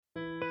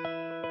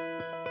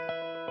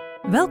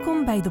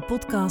Welkom bij de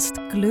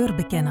podcast Kleur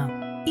Bekennen.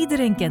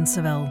 Iedereen kent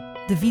ze wel.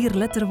 De 4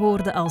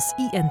 letterwoorden als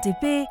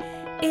INTP,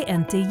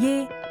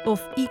 ENTJ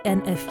of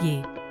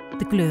INFJ.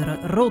 De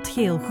kleuren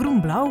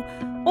rood-geel-groen-blauw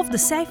of de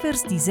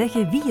cijfers die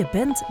zeggen wie je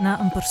bent na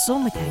een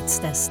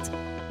persoonlijkheidstest.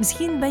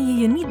 Misschien ben je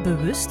je niet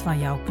bewust van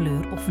jouw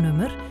kleur of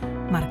nummer,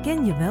 maar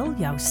ken je wel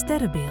jouw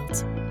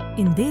sterrenbeeld.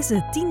 In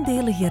deze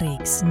 10-delige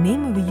reeks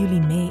nemen we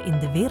jullie mee in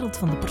de wereld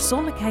van de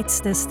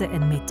persoonlijkheidstesten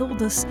en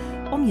methodes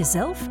om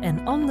jezelf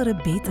en anderen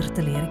beter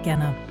te leren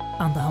kennen.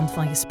 Aan de hand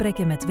van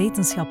gesprekken met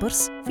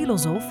wetenschappers,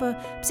 filosofen,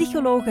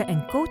 psychologen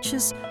en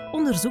coaches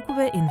onderzoeken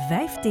we in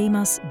 5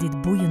 thema's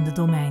dit boeiende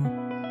domein.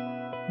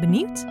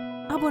 Benieuwd?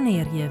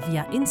 Abonneer je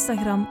via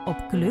Instagram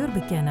op Kleur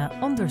Bekennen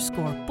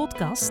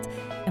 _podcast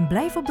en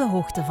blijf op de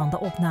hoogte van de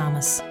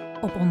opnames.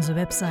 Op onze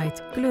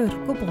website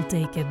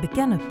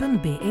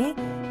kleur-bekennen.be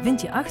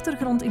vind je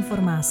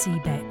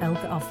achtergrondinformatie bij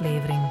elke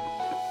aflevering.